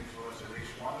influence at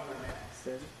least one other man.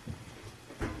 Get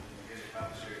it not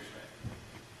serious men.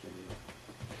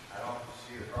 I don't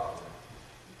see the problem.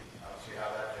 I don't see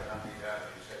how that cannot be done if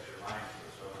you set your mind to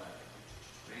it. So I'm going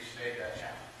to restate that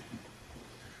challenge.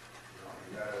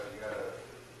 You gotta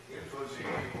influencing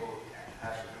people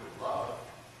has to do with love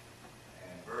and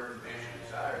burden, vision,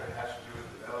 desire. It has to do with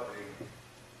developing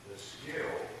the skill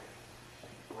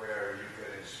where you can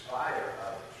inspire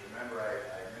others. Remember, I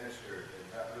ministered and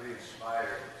got really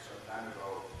inspired some time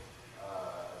ago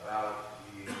about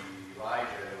the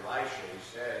Elijah and Elisha. He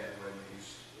said, when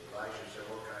Elisha said,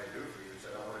 "What can I do for you?" He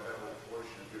said, "I want a double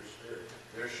portion of your spirit."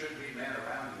 There should be men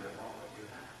around you that want what you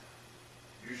have.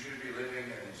 You should be living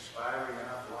an inspiring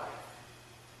enough life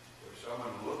where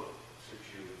someone looks at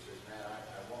you and says, "Man,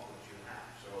 I want what you have."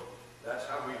 So that's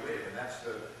how we live, and that's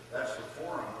the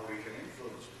forum where we can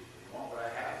influence people. You want what I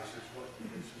have? This is what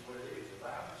it is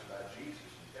about. It's about Jesus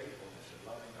and faithfulness and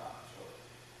loving God. So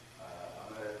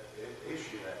I'm going to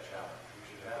issue that challenge. We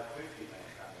should have 50 men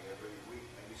coming every week,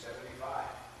 maybe 75.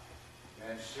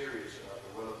 Men serious about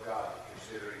the will of God,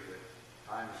 considering that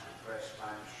time is compressed,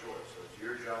 time is short. So it's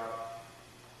your job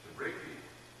to bring people.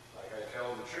 Like I tell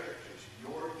the church, it's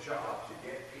your job to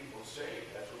get people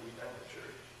saved. That's what we tell the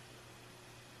church.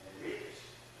 And it is.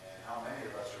 And how many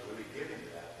of us are really giving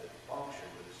to that function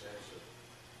with a sense of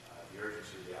the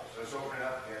urgency of the hour. So let's open it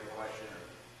up. If you have a question or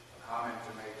a comment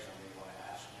to make, something you want to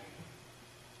ask me,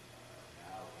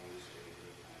 now is a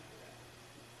good time for that.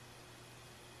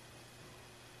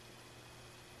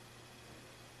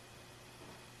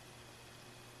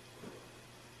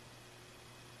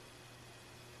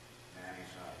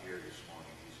 Manny's not here this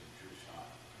morning. He's in Tucson.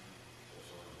 So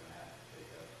someone's going to have to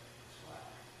take up the slack.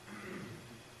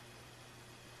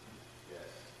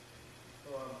 Yes.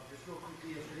 Just real quickly,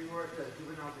 yesterday we were at the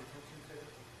juvenile detention center.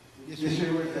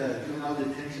 Yesterday we're at the Juvenile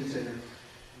Detention Center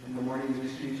in the morning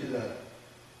ministry to the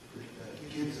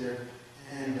kids there.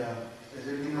 And as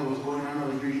everything that was going on, I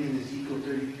was reading in Ezekiel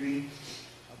 33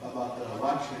 about the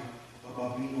watchman,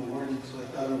 about being a warning. So I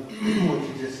thought of what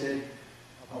you just said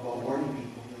about warning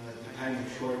people, that the time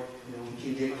is short. We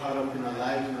can get caught up in our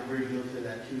lives, and I'm very guilty of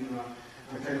that too.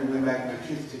 I'm trying to win back my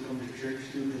kids to come to church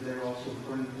too, because they're also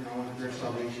important, I want their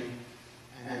salvation.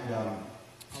 And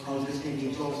I was just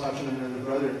thinking, so I was talking to another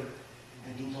brother,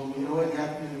 and he told me, you know what, you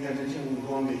mentioned when we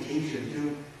go on vacation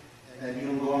too, that you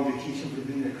don't go on vacation for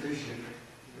being a Christian.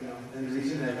 And the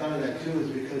reason I thought of that too is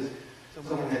because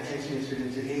someone had texted me yesterday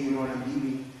and said, hey, you know what, I'm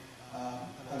leaving out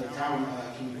of town,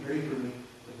 can you pray for me?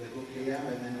 I was like, okay, yeah.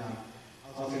 And then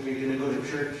I was like, you're going to go to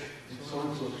church, in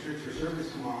so-and-so's church for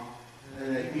service tomorrow. And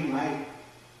they're like, we might.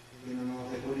 And I was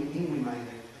like, what do you mean we might?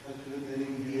 That could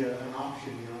even be an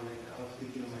option, like I was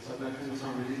thinking of myself, not trying to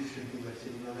sound religious or anything, but I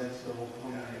said, that's the whole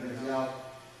point.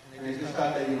 And I just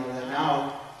thought that, that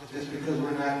now, just because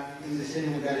we're not in the city,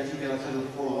 we got to keep it outside of the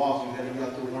four walls. We got to be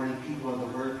out there warning people at the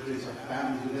workplace, our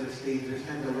families. We got to stay. There's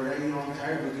times that we're, I'm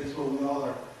tired, but guess what? We all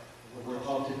are. We're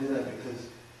called to do that because,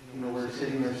 we're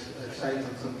setting our sights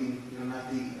on something,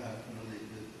 not the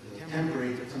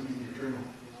temporary, but something eternal.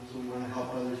 So we want to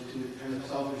help others too. It's kind of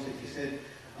selfish, like you said.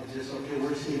 It's just okay.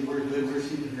 We're seeing, we're good. We're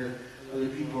seeing here. Other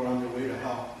people are on their way to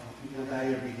hell. People die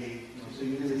every day. So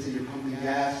even if you're pumping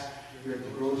gas, you're at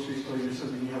the grocery store, you're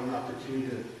something you have an opportunity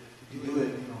to do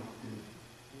it,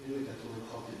 do it. That's what we're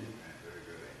called to do. Very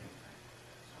good.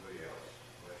 Somebody else,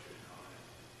 question, comment?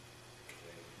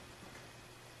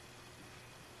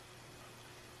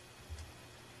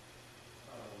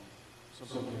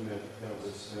 Something that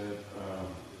was said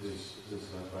this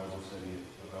Bible study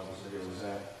I was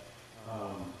at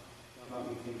got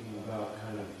me thinking about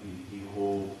kind of the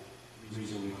whole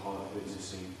reason we call it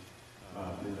witnessing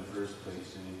in the first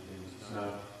place, and it's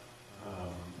not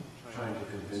trying to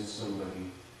convince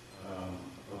somebody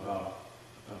about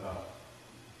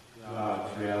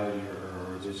God's reality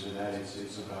or this or that.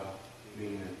 It's about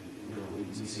being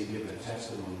we say give a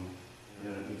testimony.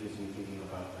 It gets me thinking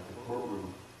about like a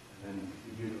courtroom, and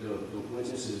the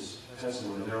witness's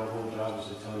testimony. Their whole job is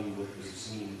to tell you what they've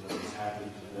seen, what has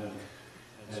happened to them.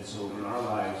 And so in our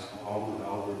lives, all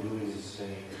we're doing is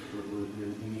saying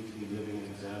we need to be living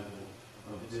an example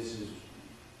of this is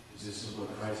what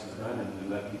Christ has done, and we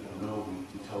let people know.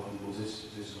 We tell people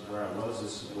this is where I was,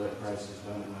 this is what Christ has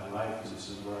done in my life, and this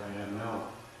is where I am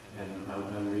now. And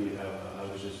I'm reading. I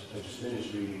just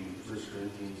finished reading 1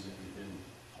 Corinthians, and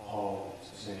Paul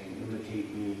saying,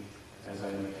 "Imitate me as I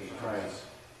imitate Christ,"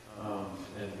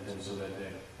 and so that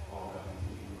they all got me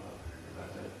thinking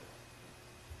about that.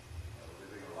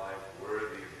 Living a life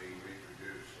worthy of being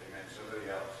reproduced. Amen. Somebody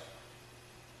else.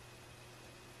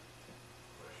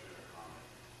 Question or comment?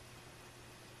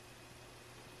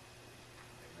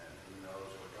 Amen. Who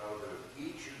knows what God will do?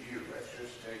 Each of you, let's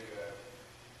just take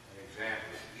an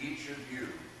example. Each of you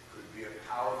could be a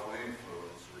powerful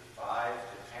influence with 5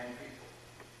 to 10 people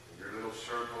in your little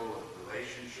circle of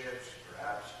relationships,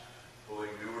 perhaps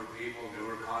pulling newer people,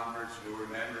 newer converts, newer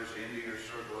members into your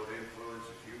circle of influence.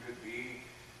 If you could be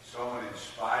someone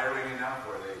inspiring enough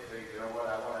where they think, you know what,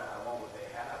 I want what they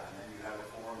have, and then you have a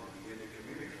forum to begin to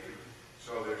communicate.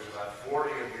 So there's about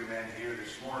 40 of you men here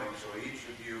this morning, so each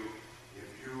of you, if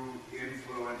you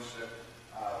influence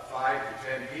 5 to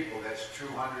 10 people, that's 200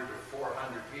 or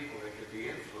 400 people that could be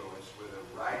influenced with a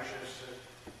righteous,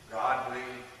 godly,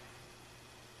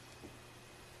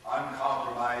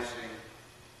 uncompromising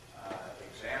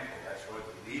example. That's what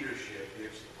leadership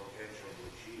gives the potential to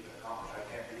achieve and accomplish. I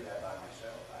can't do that by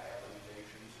myself. I have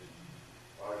limitations as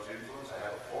far as influence. I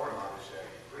have a forum, obviously, I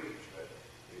can preach, but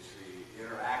it's the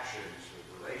interactions,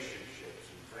 the relationships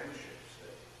and friendships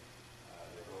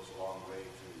that goes a long way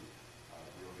to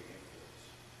building influence.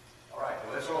 All right,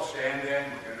 well, let's all stand then.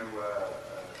 We're going to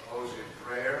close in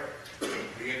prayer. We'll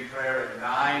be in prayer at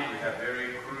 9. We have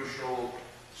very crucial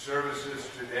services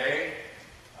today.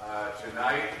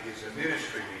 Tonight is a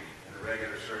ministry meeting in a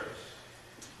regular service.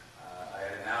 I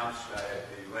had announced I had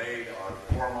delayed our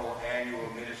formal annual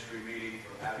ministry meeting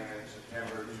from having it in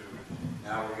September to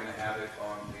now we're going to have it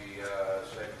on the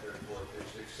 2nd, 3rd, 4th,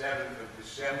 5th, 6th, 7th of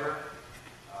December,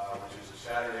 which is a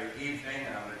Saturday evening,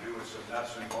 and I'm going to do it some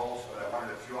nuts and bolts, but I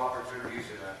wanted a few opportunities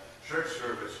in a church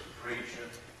service to preach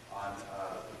on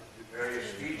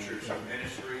various features of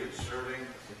ministry and serving,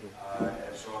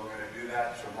 and so I'm going to do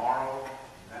that tomorrow.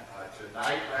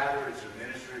 Tonight, rather, it's a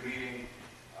ministry meeting.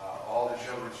 All the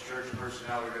children's church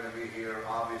personnel are going to be here.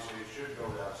 Obviously, it should go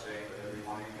without saying that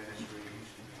everyone in ministry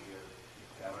needs to be here.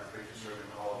 I'm going to preach a sermon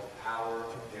called The Power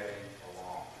of Getting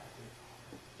Along.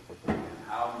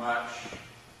 how much